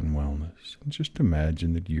health and wellness. And just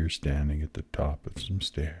imagine that you're standing at the top of some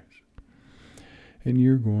stairs. And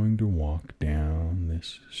you're going to walk down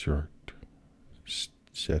this short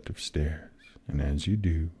set of stairs. And as you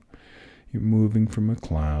do, you're moving from a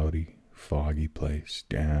cloudy, foggy place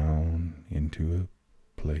down into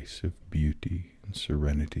a place of beauty and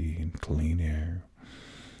serenity and clean air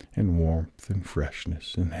and warmth and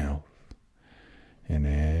freshness and health. And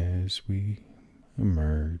as we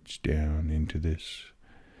emerge down into this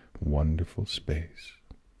wonderful space,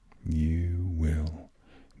 you will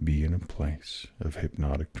be in a place of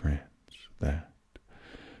hypnotic trance that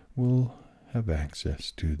will have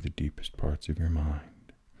access to the deepest parts of your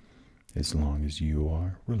mind, as long as you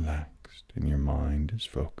are relaxed and your mind is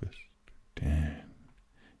focused. 10.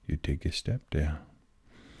 You take a step down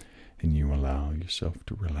and you allow yourself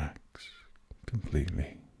to relax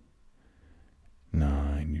completely.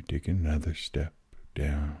 9. You take another step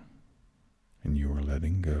down and you are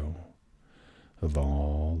letting go of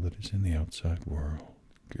all that is in the outside world.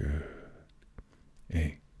 Good.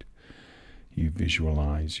 8. You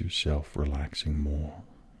visualize yourself relaxing more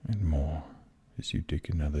and more as you take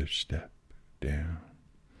another step down.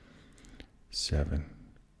 7.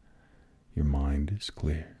 Your mind is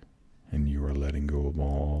clear and you are letting go of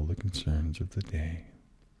all the concerns of the day.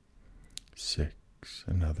 6.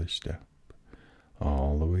 Another step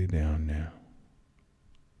all the way down now.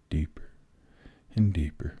 Deeper and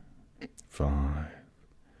deeper. 5.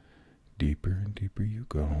 Deeper and deeper you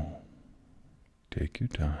go. Take your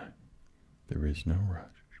time. There is no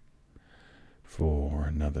rush. 4.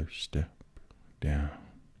 Another step down.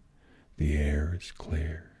 The air is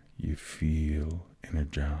clear. You feel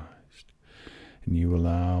energized. And you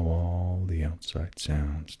allow all the outside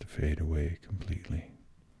sounds to fade away completely.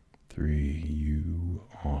 3. You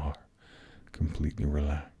are completely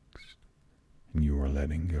relaxed. And you are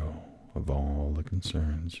letting go of all the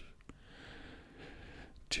concerns.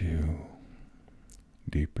 2.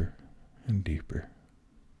 Deeper and deeper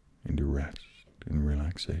into rest and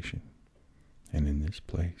relaxation. And in this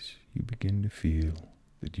place, you begin to feel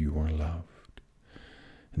that you are loved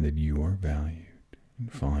and that you are valued.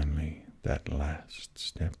 And finally, that last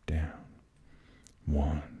step down.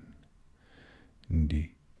 1.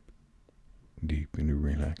 Deep, deep into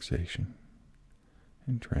relaxation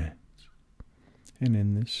and trance. And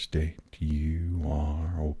in this state, you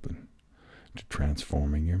are open to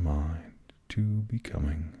transforming your mind to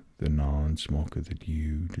becoming the non-smoker that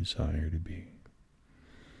you desire to be.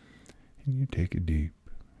 And you take a deep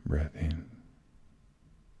breath in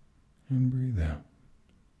and breathe out,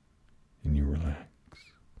 and you relax.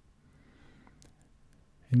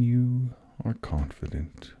 And you are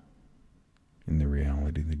confident in the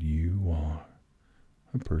reality that you are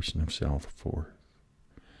a person of self-worth,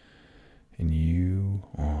 and you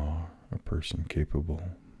are a person capable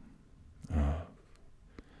of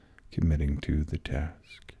committing to the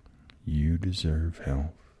task. You deserve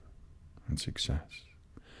health and success.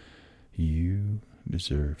 You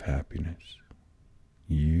deserve happiness.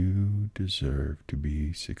 You deserve to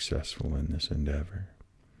be successful in this endeavor.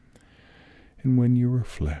 And when you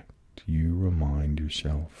reflect, you remind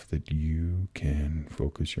yourself that you can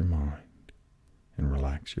focus your mind and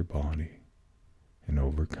relax your body and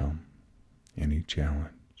overcome any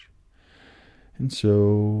challenge. And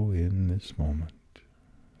so, in this moment,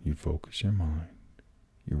 you focus your mind,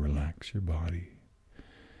 you relax your body,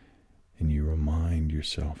 and you remind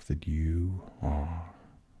yourself that you are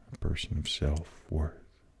a person of self-worth,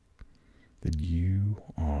 that you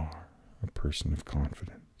are a person of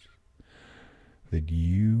confidence, that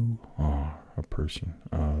you are a person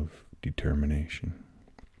of determination.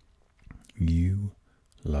 You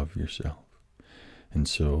love yourself, and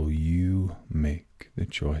so you make the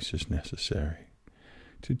choices necessary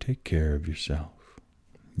to take care of yourself.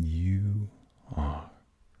 You are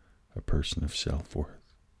a person of self-worth,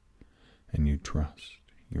 and you trust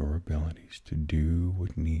your abilities to do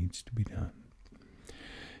what needs to be done.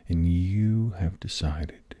 And you have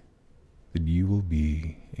decided that you will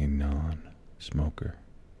be a non-smoker.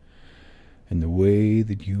 And the way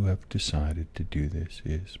that you have decided to do this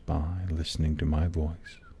is by listening to my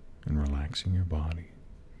voice and relaxing your body.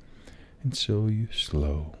 And so you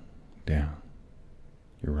slow down,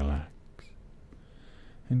 you relax,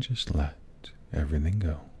 and just let everything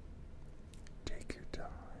go. Take your time.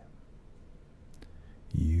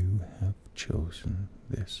 You have chosen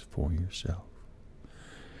this for yourself.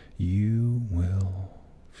 you will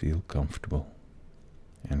feel comfortable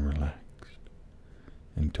and relaxed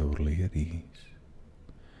and totally at ease.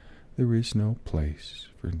 There is no place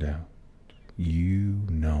for doubt. You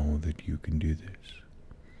know that you can do this,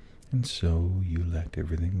 and so you let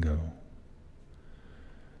everything go.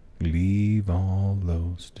 Leave all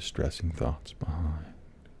those distressing thoughts behind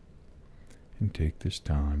and take this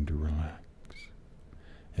time to relax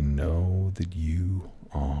and know that you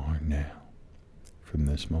are now, from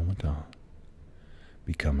this moment on,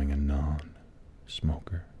 becoming a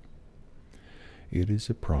non-smoker. It is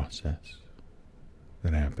a process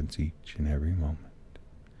that happens each and every moment.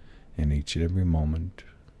 And each and every moment,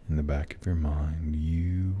 in the back of your mind,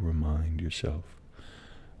 you remind yourself,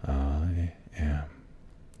 I am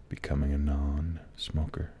becoming a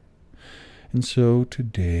non-smoker. And so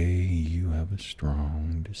today you have a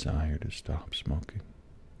strong desire to stop smoking.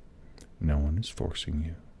 No one is forcing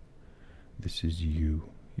you. This is you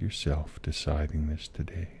yourself deciding this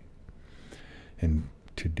today. And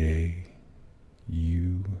today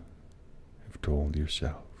you have told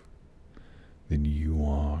yourself that you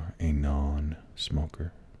are a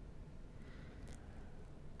non-smoker.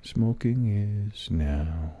 Smoking is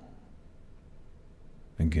now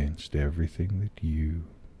against everything that you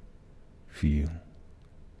feel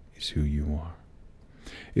is who you are.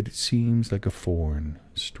 It seems like a foreign,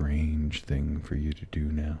 strange thing for you to do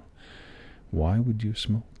now. Why would you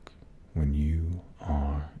smoke when you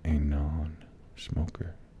are a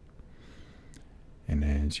non-smoker? And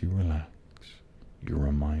as you relax, you're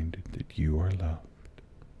reminded that you are loved,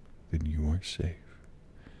 that you are safe,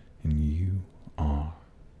 and you are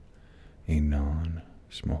a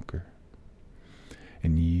non-smoker.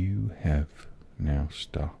 And you have now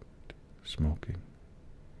stopped smoking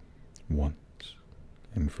once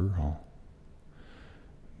and for all.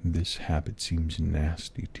 This habit seems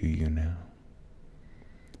nasty to you now.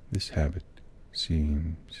 This habit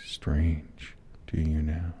seems strange to you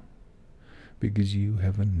now, because you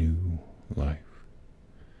have a new life.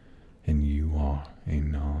 And you are a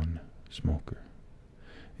non-smoker,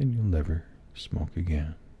 and you'll never smoke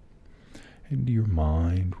again. And your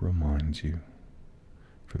mind reminds you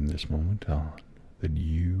from this moment on that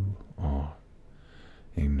you are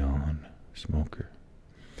a non-smoker.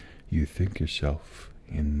 You think yourself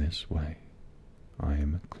in this way: I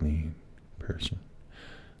am a clean person.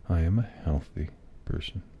 I am a healthy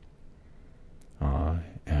person. I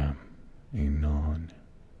am a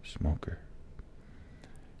non-smoker.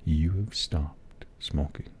 You have stopped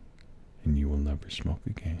smoking, and you will never smoke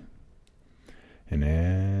again. And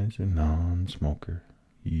as a non-smoker,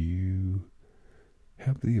 you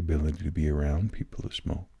have the ability to be around people who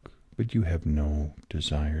smoke, but you have no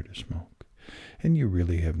desire to smoke, and you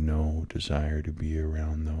really have no desire to be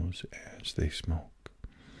around those as they smoke.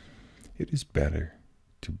 It is better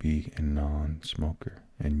to be a non-smoker,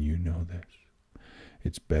 and you know this.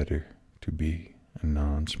 It's better to be a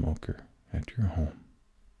non-smoker at your home.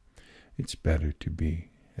 It's better to be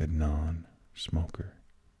a non-smoker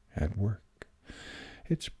at work.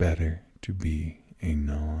 It's better to be a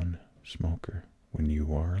non-smoker when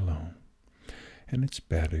you are alone. And it's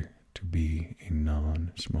better to be a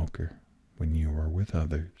non-smoker when you are with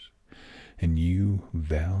others. And you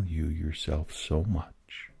value yourself so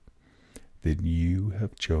much that you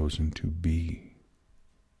have chosen to be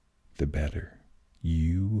the better.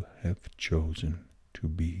 You have chosen to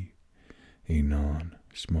be a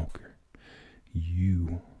non-smoker.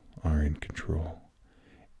 You are in control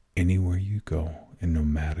anywhere you go, and no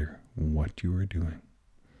matter what you are doing,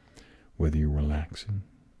 whether you're relaxing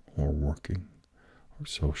or working or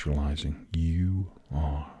socializing, you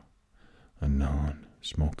are a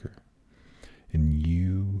non-smoker, and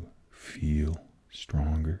you feel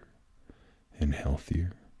stronger and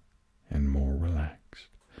healthier and more relaxed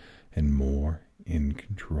and more in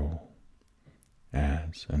control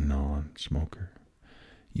as a non-smoker.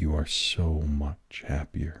 You are so much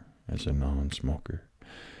happier as a non-smoker,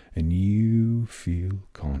 and you feel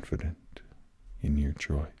confident in your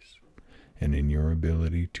choice and in your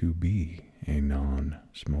ability to be a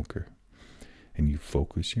non-smoker. And you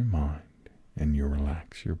focus your mind, and you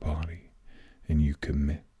relax your body, and you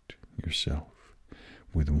commit yourself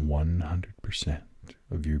with 100%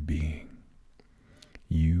 of your being.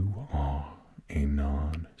 You are a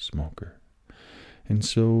non-smoker. And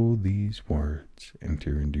so these words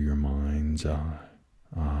enter into your mind's eye.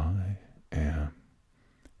 I am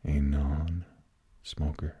a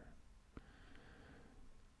non-smoker.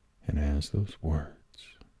 And as those words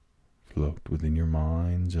float within your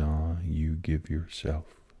mind's eye, you give yourself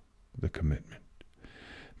the commitment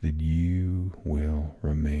that you will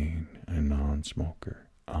remain a non-smoker.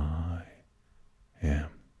 I am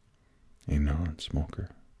a non-smoker.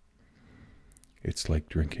 It's like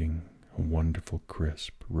drinking a wonderful,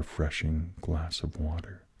 crisp, refreshing glass of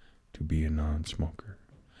water to be a non-smoker.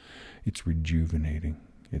 It's rejuvenating,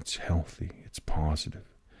 it's healthy, it's positive,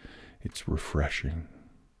 it's refreshing.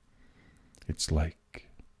 It's like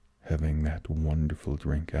having that wonderful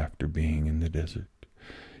drink after being in the desert.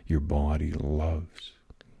 Your body loves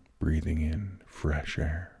breathing in fresh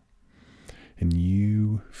air, and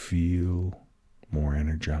you feel more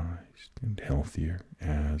energized and healthier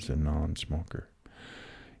as a non-smoker.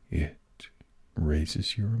 It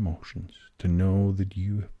raises your emotions to know that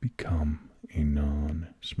you have become a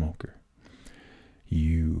non-smoker.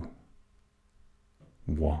 You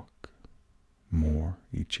walk more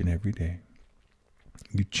each and every day.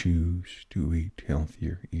 You choose to eat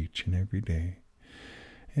healthier each and every day.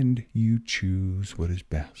 And you choose what is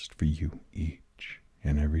best for you each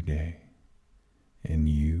and every day. And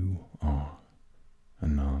you are a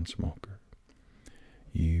non-smoker.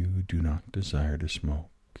 You do not desire to smoke.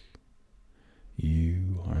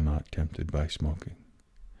 You are not tempted by smoking.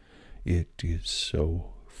 It is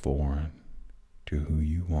so foreign to who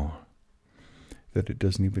you are that it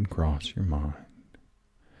doesn't even cross your mind.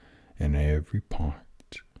 And every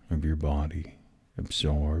part of your body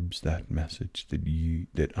absorbs that message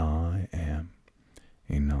that I am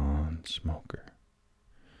a non-smoker.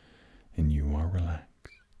 And you are relaxed.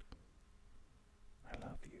 I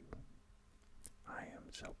love you. I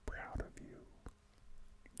am so proud of you.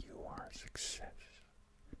 You are a success.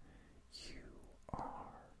 You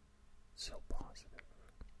are so positive.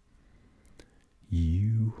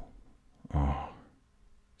 You are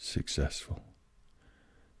successful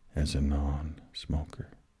as a non-smoker.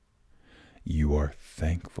 You are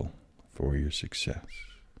thankful for your success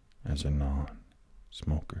as a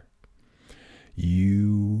non-smoker.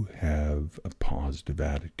 You have a positive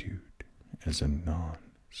attitude as a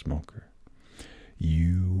non-smoker.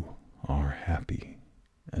 You are happy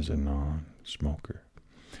as a non-smoker.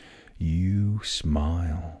 You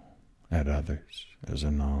smile at others as a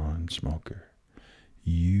non-smoker.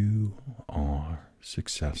 You are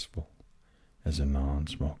successful as a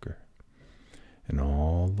non-smoker. And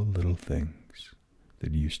all the little things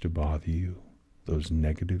that used to bother you, those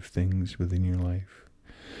negative things within your life,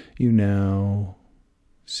 you now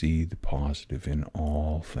see the positive in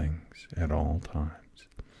all things at all times.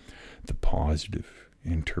 The positive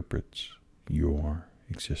interprets your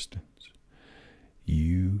existence.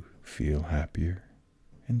 You feel happier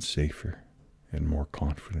and safer and more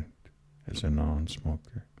confident as a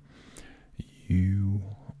non-smoker. You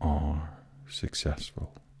are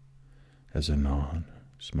successful as a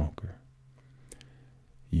non-smoker.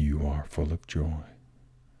 You are full of joy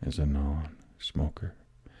as a non-smoker.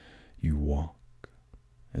 You walk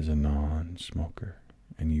as a non-smoker,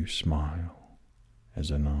 and you smile as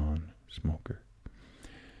a non-smoker.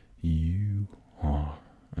 You are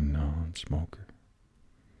a non-smoker.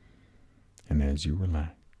 And as you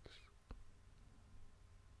relax,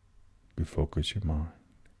 you focus your mind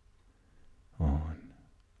on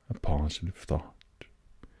a positive thought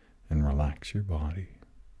and relax your body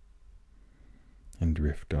and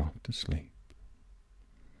drift off to sleep,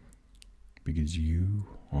 because you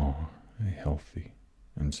are a healthy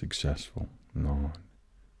and successful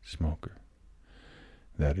non-smoker.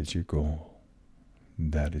 That is your goal.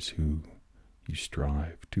 That is who you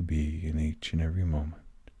strive to be in each and every moment.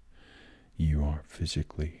 You are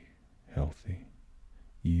physically healthy.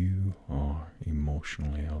 You are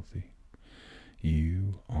emotionally healthy.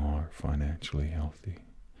 You are financially healthy.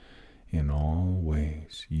 In all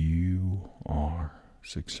ways, you are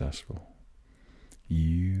successful.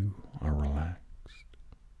 You are relaxed.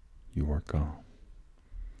 You are calm.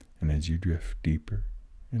 And as you drift deeper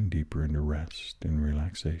and deeper into rest and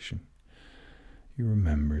relaxation, you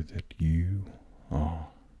remember that you are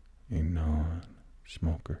a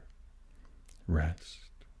non-smoker. Rest,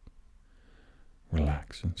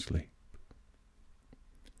 relax, and sleep.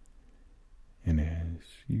 And as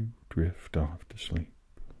you drift off to sleep,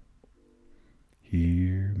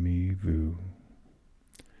 hear me voo,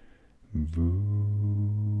 voo,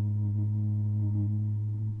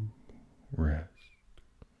 rest,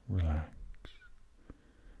 relax,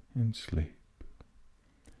 and sleep.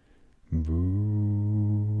 Voo,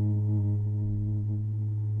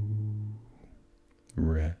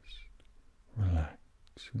 rest, relax,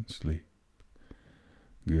 and sleep.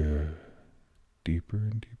 Good. Deeper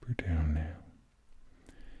and deeper down now.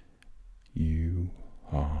 You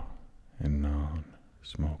are a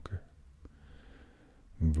non-smoker.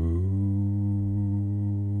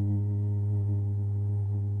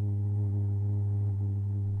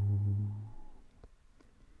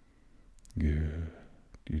 Good.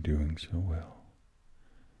 You doing so well.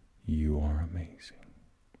 You are amazing.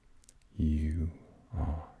 You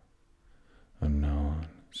are a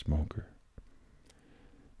non-smoker.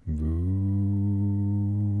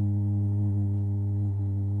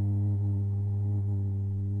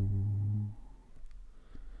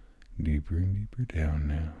 Deeper and deeper down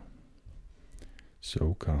now.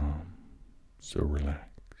 So calm, so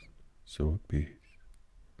relaxed, so at peace.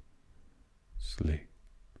 Sleep,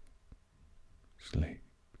 sleep,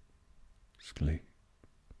 sleep.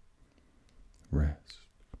 Rest,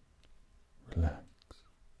 relax,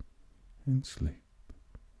 and sleep.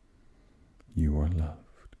 You are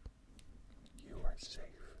loved. You are safe.